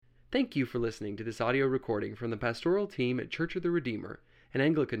Thank you for listening to this audio recording from the pastoral team at Church of the Redeemer, an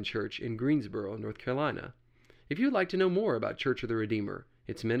Anglican church in Greensboro, North Carolina. If you'd like to know more about Church of the Redeemer,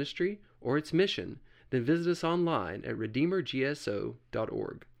 its ministry, or its mission, then visit us online at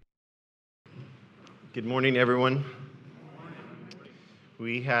redeemergso.org. Good morning, everyone.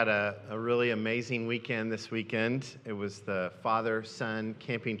 We had a really amazing weekend this weekend. It was the father-son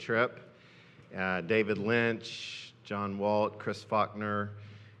camping trip. David Lynch, John Walt, Chris Faulkner,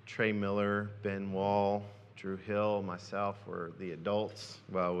 Trey Miller, Ben Wall, Drew Hill, myself were the adults.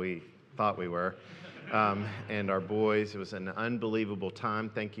 Well, we thought we were. And our boys. It was an unbelievable time.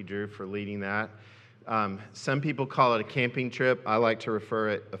 Thank you, Drew, for leading that. Some people call it a camping trip. I like to refer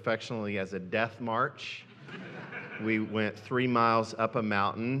it affectionately as a death march. We went 3 miles up a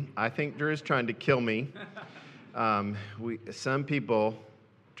mountain. I think Drew's trying to kill me. Some people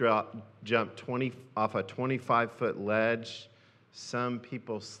jumped off a 25-foot ledge. Some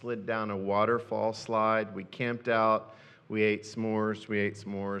people slid down a waterfall slide. We camped out. We ate s'mores. We ate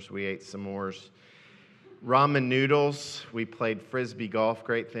s'mores. We ate s'mores. Ramen noodles. We played frisbee golf.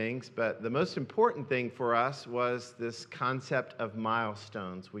 Great things. But the most important thing for us was this concept of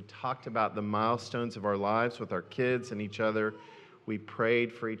milestones. We talked about the milestones of our lives with our kids and each other. We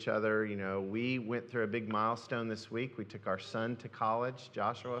prayed for each other. You know, we went through a big milestone this week. We took our son to college,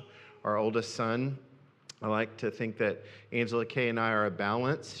 Joshua, our oldest son. I like to think that Angela Kay and I are a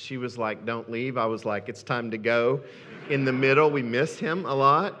balance. She was like, don't leave. I was like, it's time to go. In the middle, we miss him a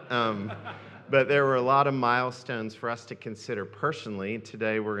lot. But there were a lot of milestones for us to consider personally.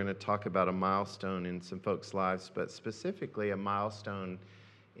 Today we're going to talk about a milestone in some folks' lives, but specifically a milestone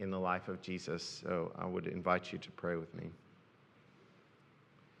in the life of Jesus. So I would invite you to pray with me.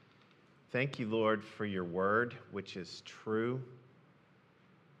 Thank you, Lord, for your word, which is true,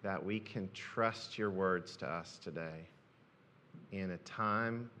 that we can trust your words to us today in a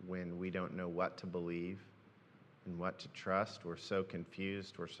time when we don't know what to believe and what to trust. We're so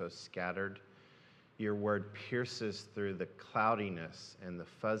confused. We're so scattered. Your word pierces through the cloudiness and the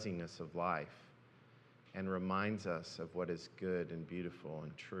fuzziness of life and reminds us of what is good and beautiful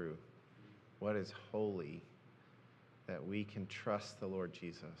and true, what is holy, that we can trust the Lord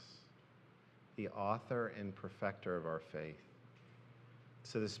Jesus, the author and perfecter of our faith.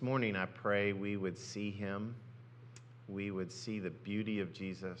 So this morning I pray we would see him, we would see the beauty of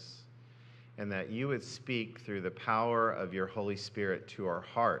Jesus, and that you would speak through the power of your Holy Spirit to our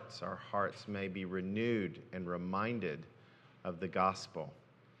hearts. Our hearts may be renewed and reminded of the gospel,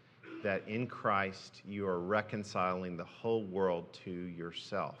 that in Christ you are reconciling the whole world to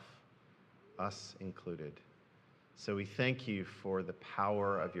yourself, us included. So we thank you for the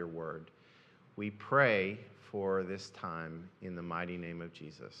power of your word. We pray for this time in the mighty name of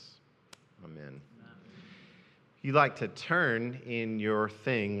Jesus. Amen. You like to turn in your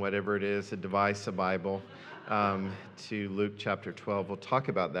thing, whatever it is, a device, a Bible, to Luke chapter 12. We'll talk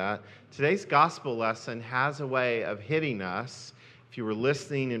about that. Today's gospel lesson has a way of hitting us. If you were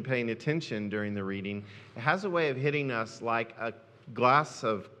listening and paying attention during the reading, it has a way of hitting us like a glass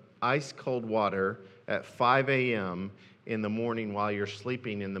of ice cold water at 5 a.m. in the morning while you're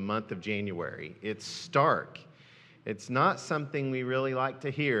sleeping in the month of January. It's stark. It's not something we really like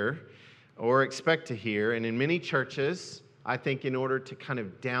to hear or expect to hear. And in many churches, I think in order to kind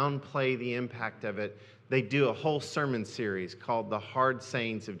of downplay the impact of it, they do a whole sermon series called The Hard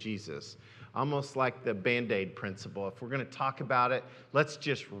Sayings of Jesus, almost like the Band-Aid principle. If we're going to talk about it, let's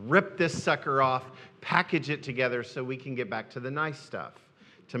just rip this sucker off, package it together so we can get back to the nice stuff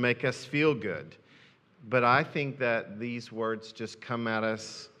to make us feel good. But I think that these words just come at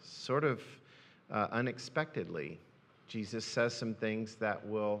us sort of unexpectedly. Jesus says some things that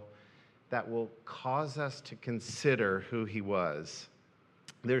will cause us to consider who he was.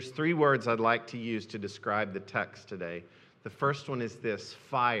 There's 3 words I'd like to use to describe the text today. The first one is this: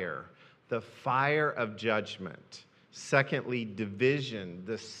 fire, the fire of judgment. Secondly, division,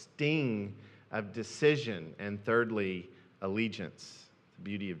 the sting of decision. And thirdly, allegiance, the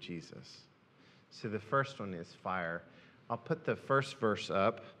beauty of Jesus. So the first one is fire. I'll put the first verse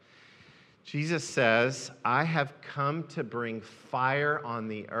up. Jesus says, I have come to bring fire on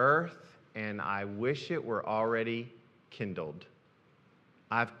the earth, and I wish it were already kindled.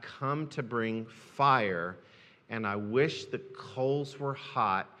 I've come to bring fire, and I wish the coals were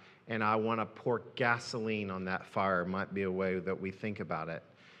hot, and I want to pour gasoline on that fire. Might be a way that we think about it.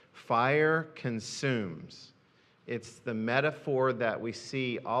 Fire consumes. It's the metaphor that we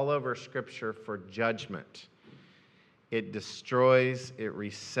see all over Scripture for judgment. It destroys, it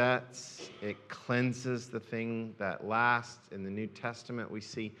resets, it cleanses the thing that lasts. In the New Testament, we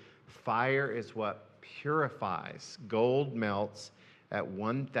see fire is what purifies. Gold melts at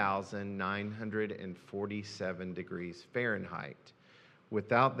 1,947 degrees Fahrenheit.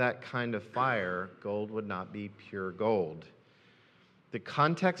 Without that kind of fire, gold would not be pure gold. The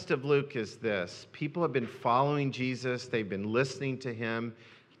context of Luke is this. People have been following Jesus. They've been listening to him.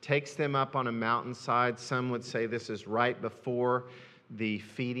 He takes them up on a mountainside. Some would say this is right before the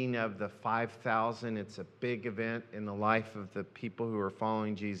feeding of the 5,000. It's a big event in the life of the people who are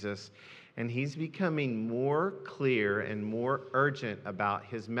following Jesus. And he's becoming more clear and more urgent about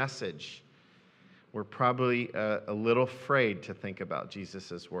his message. We're probably a little afraid to think about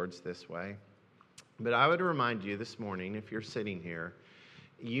Jesus' words this way. But I would remind you this morning, if you're sitting here,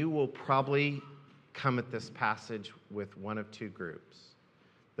 you will probably come at this passage with one of two groups.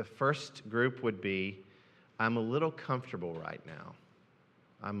 The first group would be, I'm a little comfortable right now.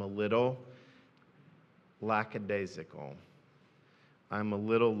 I'm a little lackadaisical. I'm a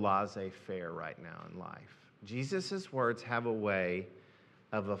little laissez-faire right now in life. Jesus' words have a way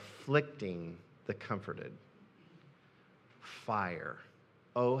of afflicting the comforted. Fire.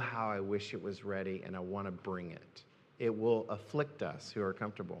 Oh, how I wish it was ready, and I want to bring it. It will afflict us who are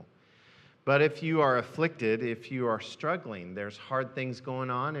comfortable. But if you are afflicted, if you are struggling, there's hard things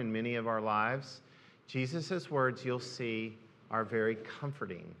going on in many of our lives, Jesus' words, you'll see, are very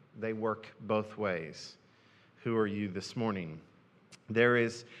comforting. They work both ways. Who are you this morning? There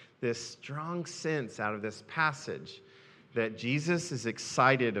is this strong sense out of this passage that Jesus is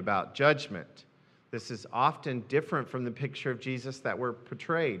excited about judgment. This is often different from the picture of Jesus that we're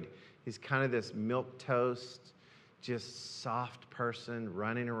portrayed. He's kind of this milquetoast, just soft person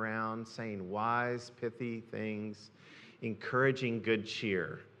running around saying wise, pithy things, encouraging good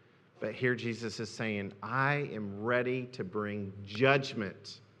cheer. But here Jesus is saying, I am ready to bring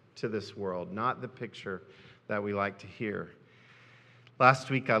judgment to this world, not the picture that we like to hear. Last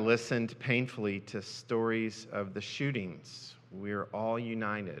week I listened painfully to stories of the shootings. We're all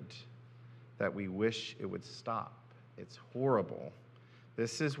united that we wish it would stop. It's horrible.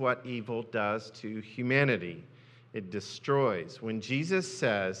 This is what evil does to humanity. It destroys. When Jesus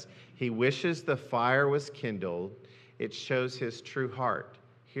says he wishes the fire was kindled, it shows his true heart.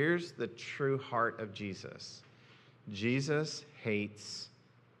 Here's the true heart of Jesus. Jesus hates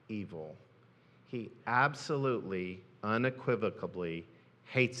evil. He absolutely, unequivocally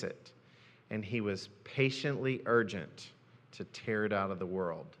hates it. And he was patiently urgent to tear it out of the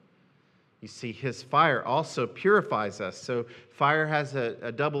world. You see, his fire also purifies us. So fire has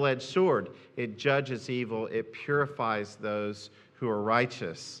a double-edged sword. It judges evil. It purifies those who are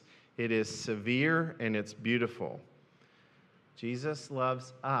righteous. It is severe and it's beautiful. Jesus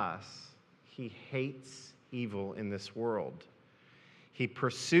loves us. He hates evil in this world. He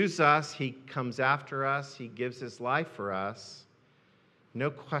pursues us. He comes after us. He gives his life for us.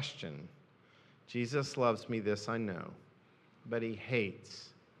 No question. Jesus loves me, this I know. But he hates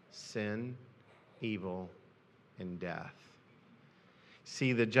sin, evil, and death.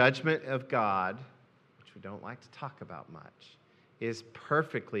 See, the judgment of God, which we don't like to talk about much, is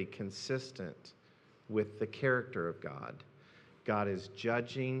perfectly consistent with the character of God. God is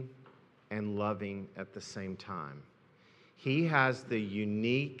judging and loving at the same time. He has the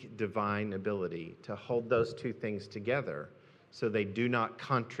unique divine ability to hold those two things together so they do not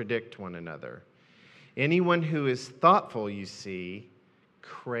contradict one another. Anyone who is thoughtful, you see,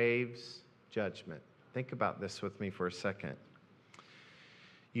 craves judgment. Think about this with me for a second.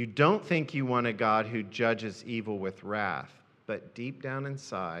 You don't think you want a God who judges evil with wrath, but deep down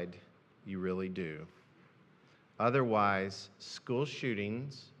inside, you really do. Otherwise, school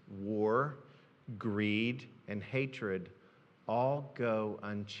shootings, war, greed, and hatred all go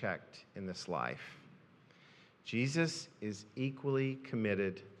unchecked in this life. Jesus is equally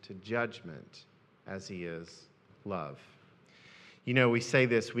committed to judgment as he is love. You know, we say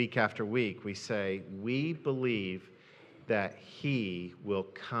this week after week. We say, we believe that he will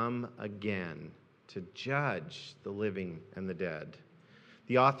come again to judge the living and the dead.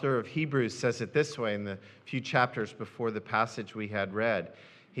 The author of Hebrews says it this way in the few chapters before the passage we had read.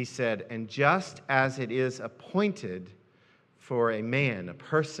 He said, and just as it is appointed for a man, a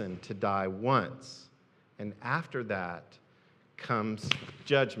person, to die once, and after that comes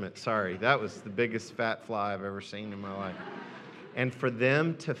judgment. Sorry, that was the biggest fat fly I've ever seen in my life. And for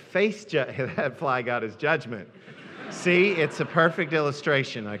them to face that fly got his judgment. See, it's a perfect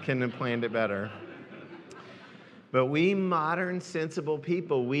illustration. I couldn't have planned it better. But we modern, sensible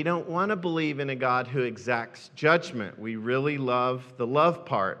people, we don't want to believe in a God who exacts judgment. We really love the love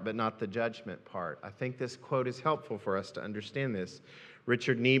part, but not the judgment part. I think this quote is helpful for us to understand this.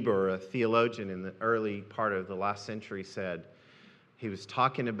 Richard Niebuhr, a theologian in the early part of the last century, said, He was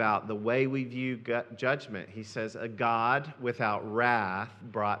talking about the way we view judgment. He says, a God without wrath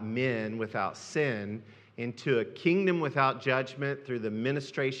brought men without sin into a kingdom without judgment through the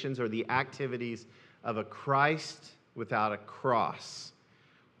ministrations or the activities of a Christ without a cross.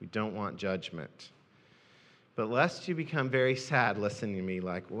 We don't want judgment. But lest you become very sad listening to me,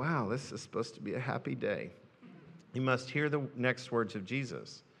 like, wow, this is supposed to be a happy day, you must hear the next words of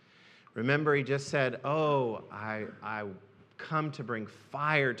Jesus. Remember, he just said, oh, I come to bring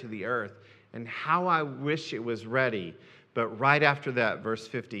fire to the earth, and how I wish it was ready. But right after that, verse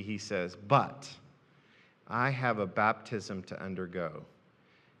 50, he says, but I have a baptism to undergo,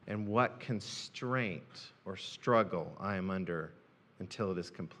 and what constraint or struggle I am under until it is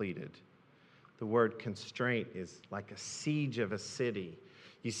completed. The word constraint is like a siege of a city.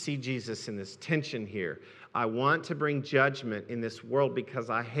 You see Jesus in this tension here. I want to bring judgment in this world because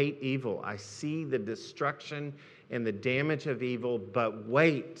I hate evil. I see the destruction and the damage of evil, but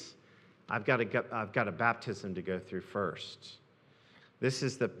wait, I've got a baptism to go through first. This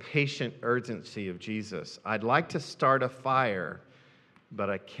is the patient urgency of Jesus. I'd like to start a fire, but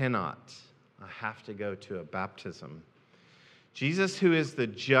I cannot. I have to go to a baptism. Jesus, who is the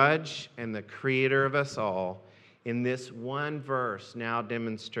judge and the creator of us all, in this one verse now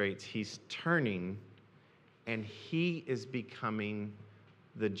demonstrates he's turning and he is becoming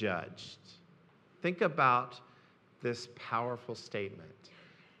the judged. Think about this powerful statement.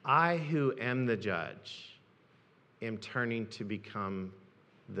 I, who am the judge, am turning to become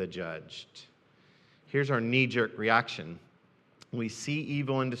the judged. Here's our knee-jerk reaction. We see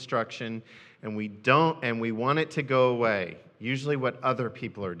evil and destruction, and we want it to go away, usually what other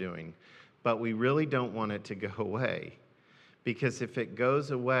people are doing, but we really don't want it to go away, because if it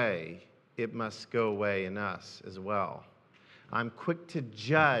goes away, it must go away in us as well. I'm quick to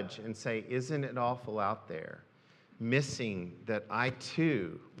judge and say, isn't it awful out there? Missing that I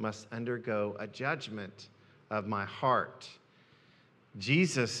too must undergo a judgment of my heart.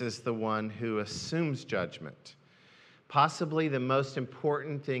 Jesus is the one who assumes judgment. Possibly the most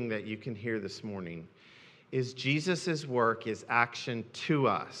important thing that you can hear this morning is Jesus' work is action to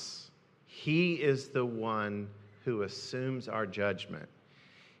us. He is the one who assumes our judgment.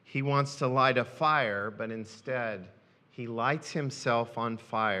 He wants to light a fire, but instead he lights himself on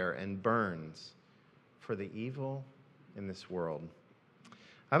fire and burns for the evil in this world.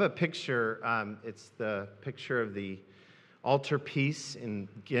 I have a picture. It's the picture of the altarpiece in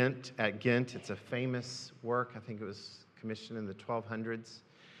Ghent. At Ghent, it's a famous work. I think it was commissioned in the 1200s.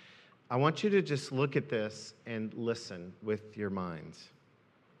 I want you to just look at this and listen with your minds.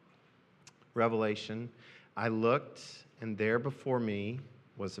 Revelation, I looked, and there before me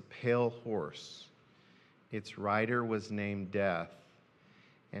was a pale horse. Its rider was named Death,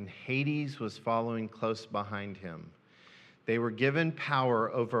 and Hades was following close behind him. They were given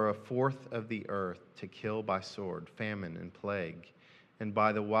power over a fourth of the earth to kill by sword, famine, and plague, and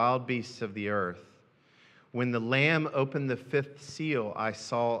by the wild beasts of the earth. When the Lamb opened the fifth seal, I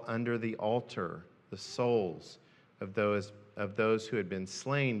saw under the altar the souls of those who had been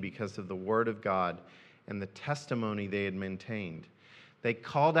slain because of the word of God and the testimony they had maintained. They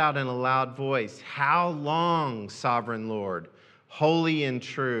called out in a loud voice, "How long, sovereign Lord, holy and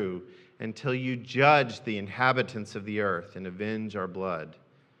true, until you judge the inhabitants of the earth and avenge our blood?"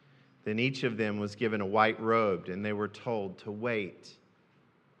 Then each of them was given a white robe, and they were told to wait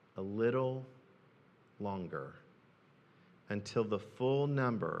a little longer until the full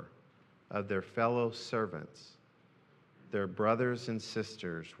number of their fellow servants, their brothers and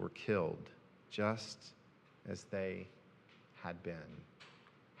sisters, were killed, just as they had been.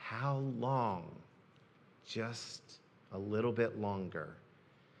 How long? Just a little bit longer.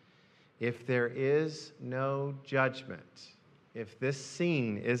 If there is no judgment, if this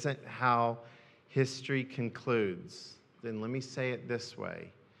scene isn't how history concludes, then let me say it this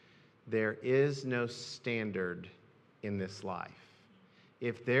way. There is no standard in this life.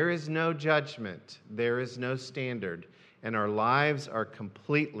 If there is no judgment, there is no standard, and our lives are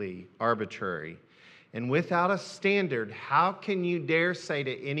completely arbitrary. And without a standard, how can you dare say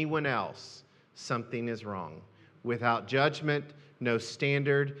to anyone else something is wrong? Without judgment, no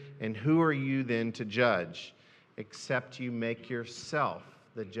standard, and who are you then to judge? Except you make yourself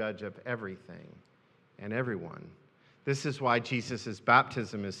the judge of everything and everyone. This is why Jesus'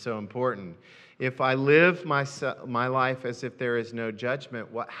 baptism is so important. If I live my life as if there is no judgment,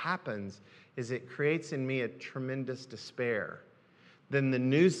 what happens is it creates in me a tremendous despair. Then the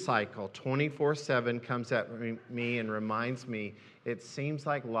news cycle 24/7 comes at me and reminds me it seems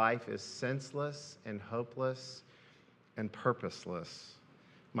like life is senseless and hopeless and purposeless.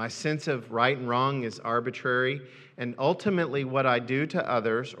 My sense of right and wrong is arbitrary, and ultimately what I do to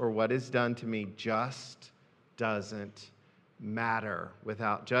others or what is done to me just doesn't matter.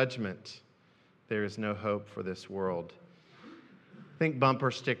 Without judgment, there is no hope for this world. I think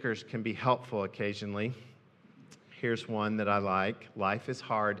bumper stickers can be helpful occasionally. Here's one that I like. Life is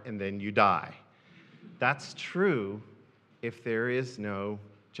hard and then you die. That's true if there is no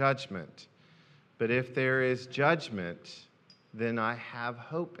judgment. But if there is judgment, then I have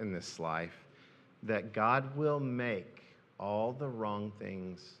hope in this life that God will make all the wrong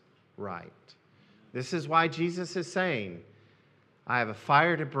things right. This is why Jesus is saying, I have a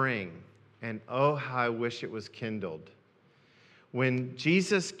fire to bring, and oh, how I wish it was kindled. When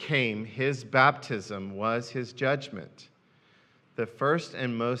Jesus came, his baptism was his judgment. The first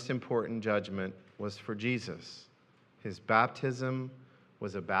and most important judgment was for Jesus. His baptism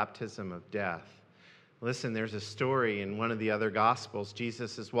was a baptism of death. Listen, there's a story in one of the other Gospels.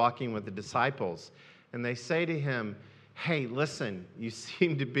 Jesus is walking with the disciples, and they say to him, hey, listen, you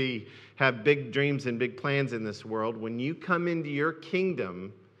seem to have big dreams and big plans in this world. When you come into your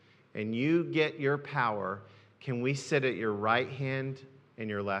kingdom and you get your power, can we sit at your right hand and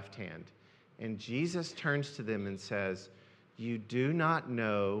your left hand? And Jesus turns to them and says, you do not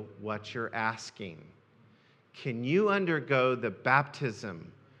know what you're asking. Can you undergo the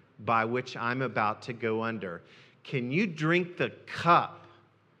baptism by which I'm about to go under? Can you drink the cup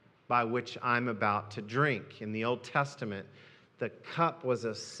by which I'm about to drink? In the Old Testament, the cup was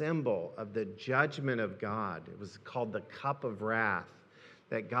a symbol of the judgment of God. It was called the cup of wrath,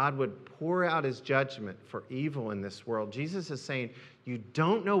 that God would pour out his judgment for evil in this world. Jesus is saying, you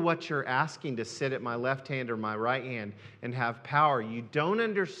don't know what you're asking to sit at my left hand or my right hand and have power. You don't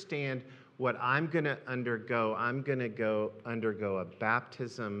understand what I'm going to undergo. I'm going to undergo a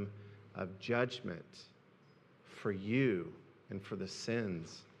baptism of judgment for you and for the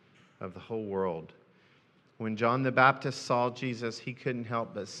sins of the whole world. When John the Baptist saw Jesus, he couldn't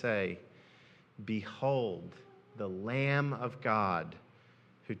help but say, behold, the Lamb of God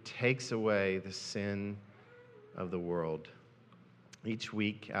who takes away the sin of the world. Each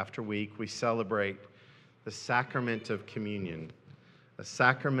week after week, we celebrate the sacrament of communion. A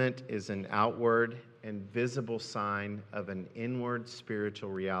sacrament is an outward and visible sign of an inward spiritual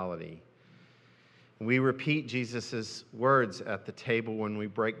reality. We repeat Jesus' words at the table when we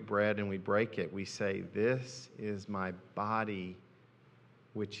break bread and we break it. We say, this is my body,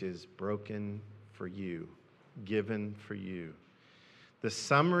 which is broken for you, given for you. The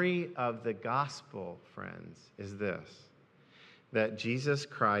summary of the gospel, friends, is this, that Jesus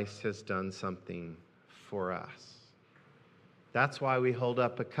Christ has done something for us. That's why we hold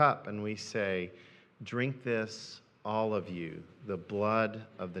up a cup and we say, drink this, all of you, the blood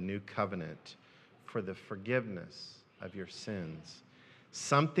of the new covenant, for the forgiveness of your sins.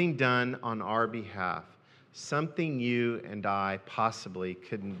 Something done on our behalf, something you and I possibly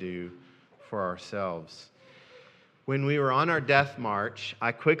couldn't do for ourselves. When we were on our death march,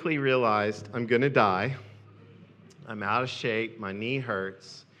 I quickly realized I'm going to die. I'm out of shape, my knee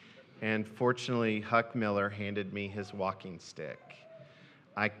hurts, and fortunately, Huck Miller handed me his walking stick.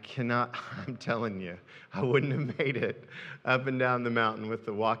 I'm telling you, I wouldn't have made it up and down the mountain with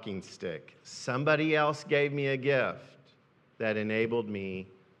the walking stick. Somebody else gave me a gift that enabled me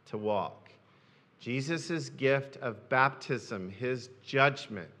to walk. Jesus' gift of baptism, his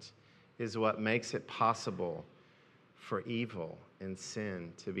judgment, is what makes it possible for evil and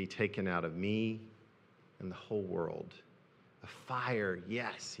sin to be taken out of me and the whole world. A fire,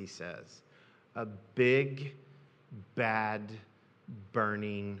 yes, he says. A big, bad,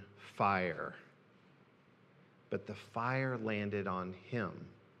 burning fire. But the fire landed on him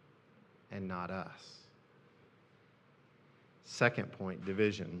and not us. Second point,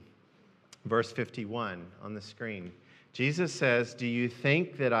 division. Verse 51 on the screen. Jesus says, do you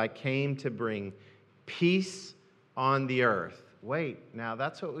think that I came to bring peace on the earth? Wait, now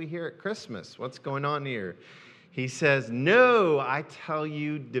that's what we hear at Christmas. What's going on here? He says, no, I tell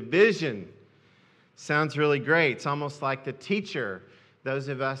you, division. Sounds really great. It's almost like the teacher. Those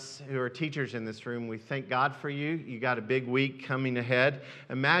of us who are teachers in this room, we thank God for you. You got a big week coming ahead.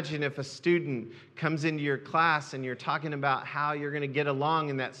 Imagine if a student comes into your class and you're talking about how you're going to get along,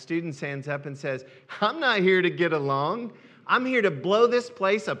 and that student stands up and says, I'm not here to get along. I'm here to blow this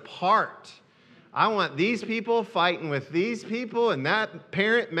place apart. I want these people fighting with these people and that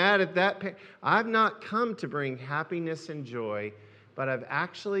parent mad at that parent. I've not come to bring happiness and joy, but I've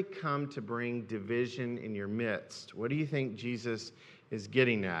actually come to bring division in your midst. What do you think Jesus is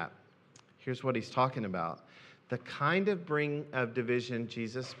getting at? Here's what he's talking about. The kind of division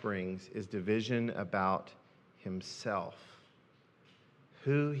Jesus brings is division about himself.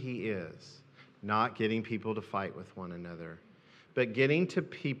 who he is, not getting people to fight with one another, but getting to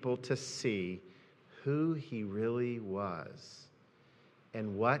people to see who he really was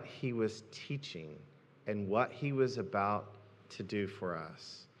and what he was teaching and what he was about to do for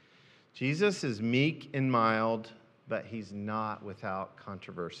us. Jesus is meek and mild, but he's not without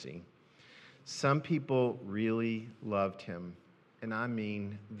controversy. Some people really loved him, and I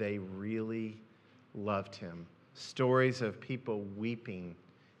mean they really loved him. Stories of people weeping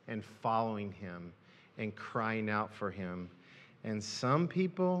and following him and crying out for him. And some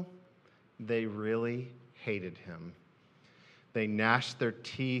people, they really hated him. They gnashed their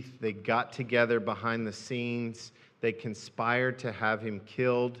teeth. They got together behind the scenes. They conspired to have him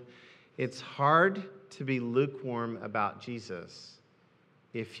killed. It's hard to be lukewarm about Jesus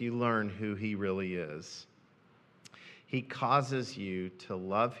if you learn who he really is. He causes you to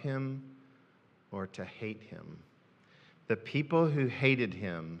love him or to hate him. The people who hated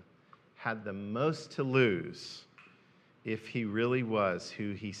him had the most to lose if he really was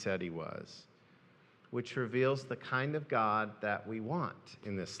who he said he was, which reveals the kind of God that we want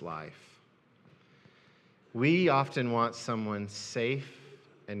in this life. We often want someone safe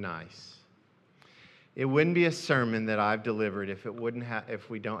and nice. It wouldn't be a sermon that I've delivered if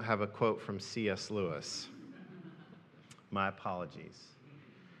we don't have a quote from C.S. Lewis. My apologies.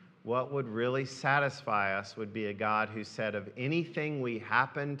 What would really satisfy us would be a God who said of anything we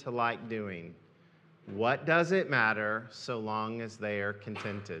happen to like doing, what does it matter so long as they are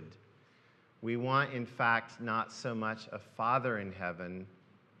contented? We want, in fact, not so much a father in heaven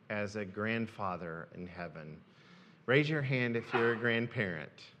as a grandfather in heaven. Raise your hand if you're a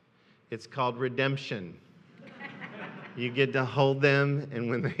grandparent. It's called redemption. You get to hold them, and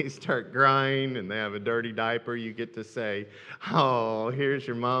when they start crying and they have a dirty diaper, you get to say, "Oh, here's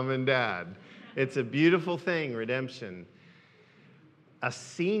your mom and dad." It's a beautiful thing, redemption. A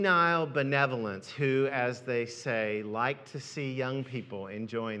senile benevolence who, as they say, like to see young people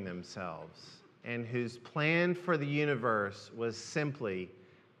enjoying themselves, and whose plan for the universe was simply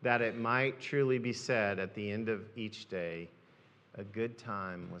that it might truly be said at the end of each day, a good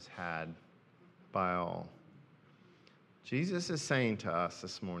time was had by all. Jesus is saying to us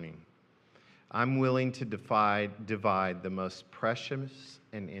this morning, I'm willing to divide the most precious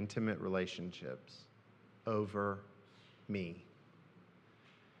and intimate relationships over me.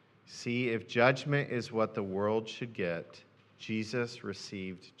 See, if judgment is what the world should get, Jesus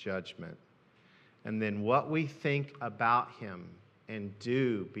received judgment. And then what we think about him and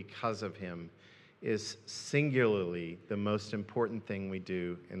do because of him is singularly the most important thing we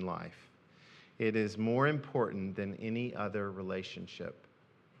do in life. It is more important than any other relationship,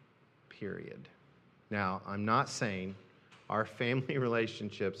 period. Now, I'm not saying our family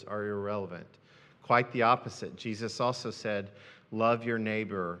relationships are irrelevant. Quite the opposite. Jesus also said, love your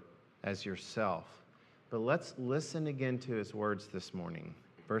neighbor as yourself. But let's listen again to his words this morning.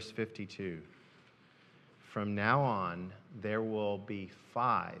 Verse 52. From now on, there will be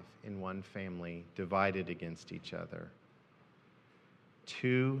 5 in one family divided against each other.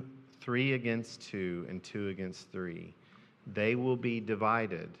 3 against 2 and 2 against 3. They will be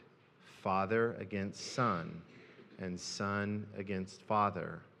divided, father against son, and son against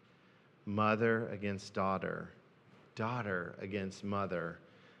father, mother against daughter, daughter against mother,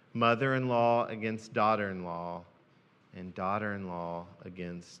 mother-in-law against daughter-in-law, and daughter-in-law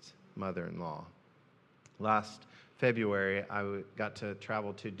against mother-in-law. Last February, I got to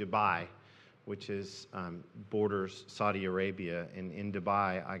travel to Dubai, which is borders Saudi Arabia. And in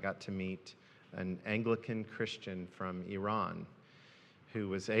Dubai, I got to meet an Anglican Christian from Iran who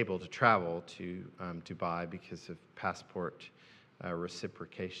was able to travel to Dubai because of passport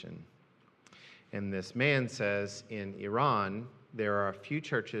reciprocation. And this man says in Iran, there are a few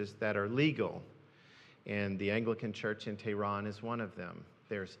churches that are legal, and the Anglican Church in Tehran is one of them.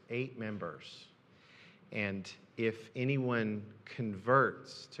 There's 8 members. And if anyone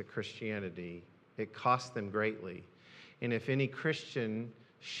converts to Christianity, it costs them greatly. And if any Christian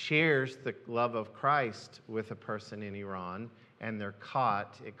shares the love of Christ with a person in Iran and they're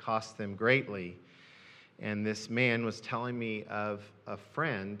caught, it costs them greatly. And this man was telling me of a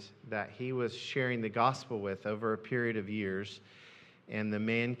friend that he was sharing the gospel with over a period of years, and the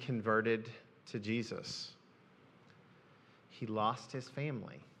man converted to Jesus. He lost his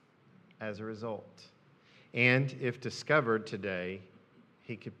family as a result. And if discovered today,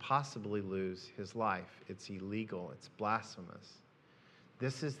 he could possibly lose his life. It's illegal. It's blasphemous.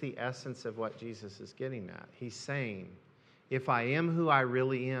 This is the essence of what Jesus is getting at. He's saying, if I am who I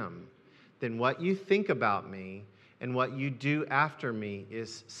really am, then what you think about me and what you do after me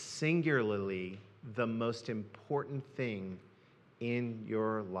is singularly the most important thing in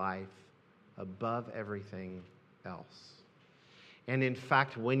your life above everything else. And in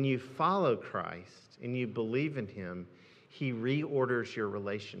fact, when you follow Christ and you believe in him, he reorders your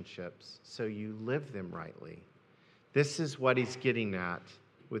relationships so you live them rightly. This is what he's getting at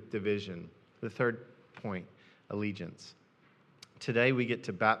with division. The third point, allegiance. Today we get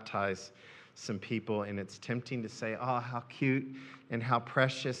to baptize some people, and it's tempting to say, oh, how cute and how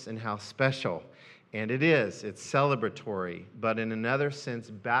precious and how special. And it is. It's celebratory. But in another sense,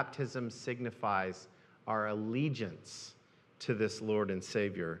 baptism signifies our allegiance to this Lord and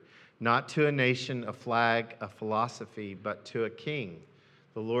Savior. Not to a nation, a flag, a philosophy, but to a king,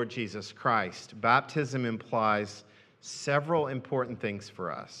 the Lord Jesus Christ. Baptism implies several important things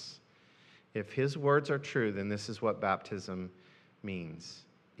for us. If his words are true, then this is what baptism means.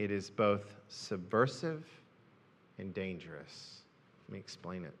 It is both subversive and dangerous. Let me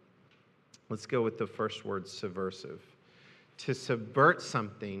explain it. Let's go with the first word, subversive. To subvert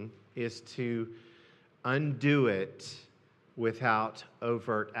something is to undo it without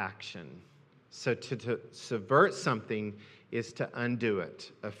overt action. So to subvert something is to undo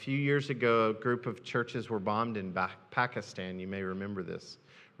it. A few years ago, a group of churches were bombed in Pakistan. You may remember this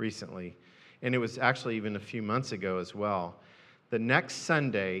recently. And it was actually even a few months ago as well. The next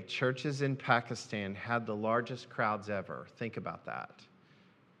Sunday, churches in Pakistan had the largest crowds ever. Think about that.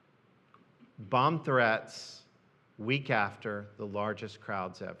 Bomb threats, week after, the largest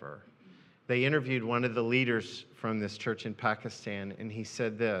crowds ever. They interviewed one of the leaders from this church in Pakistan, and he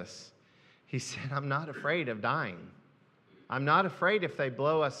said this. He said, I'm not afraid of dying. I'm not afraid if they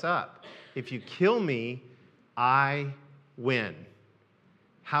blow us up. If you kill me, I win.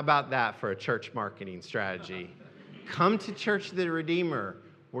 How about that for a church marketing strategy? Come to Church of the Redeemer.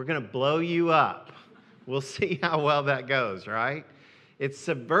 We're going to blow you up. We'll see how well that goes, right? It's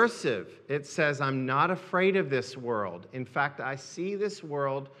subversive. It says, I'm not afraid of this world. In fact, I see this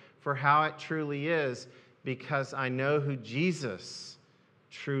world for how it truly is because I know who Jesus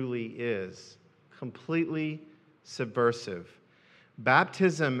truly is. Completely subversive.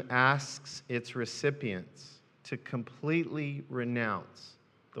 Baptism asks its recipients to completely renounce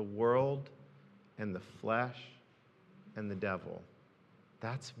the world and the flesh and the devil.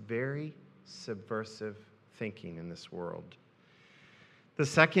 That's very subversive thinking in this world. The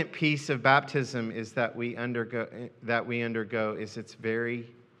second piece of baptism is that we undergo is it's very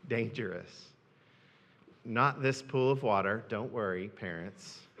dangerous. Not this pool of water, don't worry,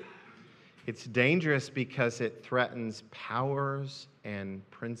 parents. It's dangerous because it threatens powers and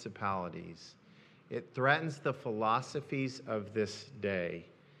principalities. It threatens the philosophies of this day.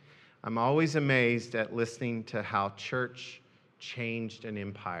 I'm always amazed at listening to how church changed an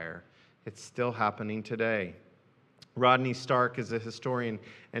empire. It's still happening today. Rodney Stark is a historian,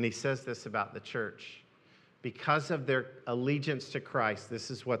 and he says this about the church. Because of their allegiance to Christ,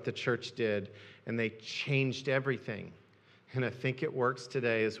 this is what the church did, and they changed everything. And I think it works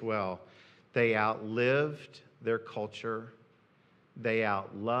today as well. They outlived their culture, they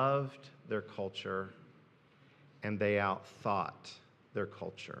outloved their culture, and they outthought their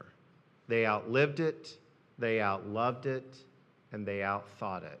culture. They outlived it, they outloved it, and they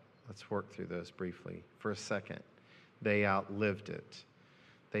outthought it. Let's work through those briefly for a second. They outlived it.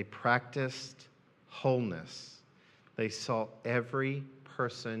 They practiced wholeness. They saw every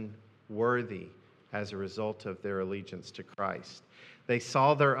person worthy as a result of their allegiance to Christ. They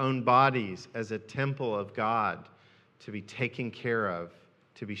saw their own bodies as a temple of God to be taken care of,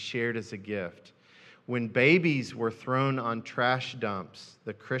 to be shared as a gift. When babies were thrown on trash dumps,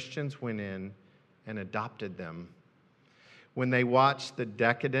 the Christians went in and adopted them. When they watched the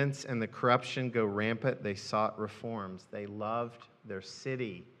decadence and the corruption go rampant, they sought reforms. They loved their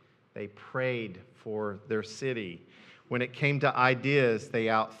city. They prayed for their city. When it came to ideas, they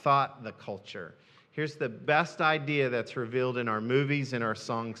outthought the culture. Here's the best idea that's revealed in our movies and our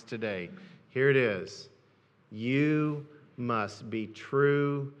songs today. Here it is. You must be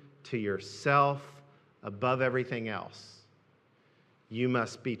true to yourself above everything else. You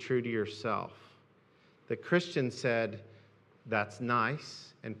must be true to yourself. The Christian said, that's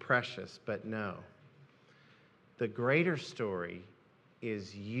nice and precious, but no. The greater story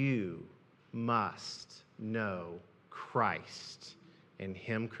is you must know Christ and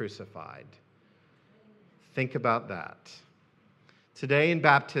Him crucified. Think about that. Today in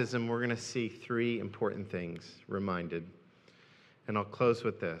baptism, we're going to see three important things reminded. And I'll close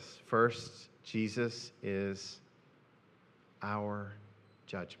with this. First, Jesus is our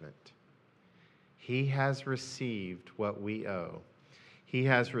judgment. He has received what we owe. He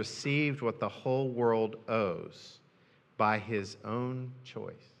has received what the whole world owes by His own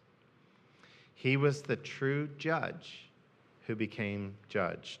choice. He was the true judge, who became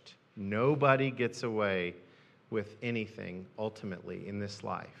judged. Nobody gets away with anything ultimately in this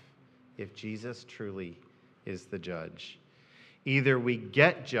life if Jesus truly is the judge. Either we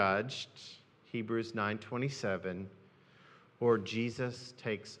get judged, Hebrews 9:27, or Jesus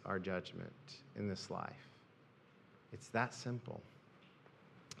takes our judgment in this life. It's that simple.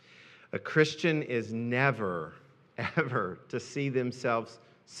 A Christian is never, ever to see themselves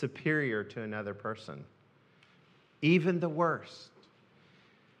superior to another person, even the worst,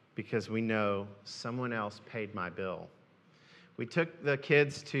 because we know someone else paid my bill. We took the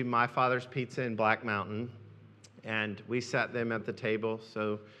kids to My Father's Pizza in Black Mountain, and we sat them at the table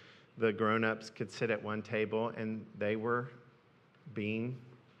so the grown-ups could sit at one table, and they were being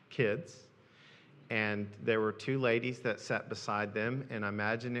kids. And there were two ladies that sat beside them, and I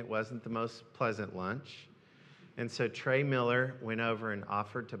imagine it wasn't the most pleasant lunch. And so Trey Miller went over and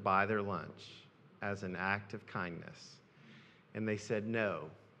offered to buy their lunch as an act of kindness. And they said no.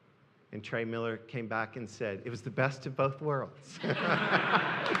 And Trey Miller came back and said, it was the best of both worlds.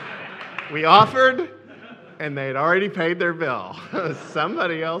 We offered, and they had already paid their bill.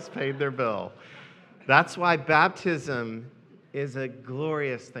 Somebody else paid their bill. That's why baptism is a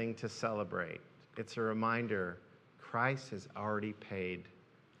glorious thing to celebrate. It's a reminder Christ has already paid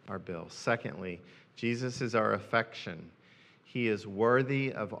our bill. Secondly, Jesus is our affection. He is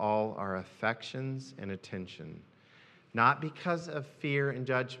worthy of all our affections and attention, not because of fear and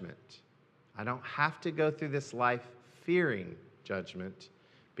judgment. I don't have to go through this life fearing judgment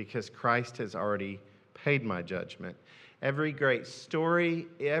because Christ has already paid my judgment. Every great story,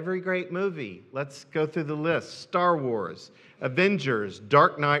 every great movie, let's go through the list. Star Wars, Avengers,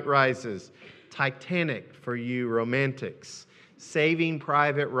 Dark Knight Rises, Titanic for you romantics, Saving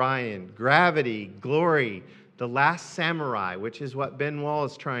Private Ryan, Gravity, Glory, The Last Samurai, which is what Ben Wall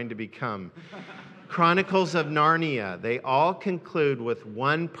is trying to become, Chronicles of Narnia. They all conclude with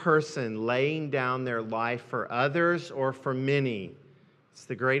one person laying down their life for others or for many. It's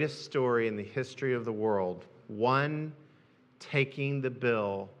the greatest story in the history of the world. One taking the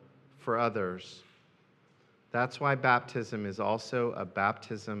bill for others. That's why baptism is also a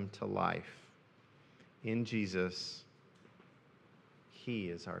baptism to life. In Jesus, He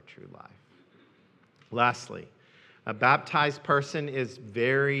is our true life. Lastly, a baptized person is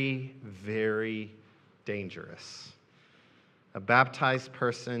very, very dangerous. A baptized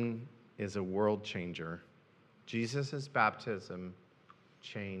person is a world changer. Jesus' baptism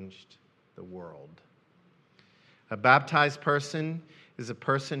changed the world. A baptized person is a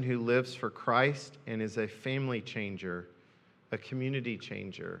person who lives for Christ and is a family changer, a community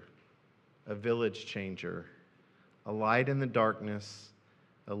changer, a village changer, a light in the darkness,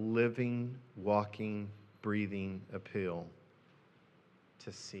 a living, walking, breathing appeal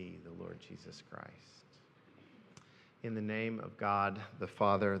to see the Lord Jesus Christ. In the name of God, the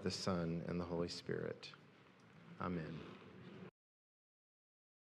Father, the Son, and the Holy Spirit. Amen.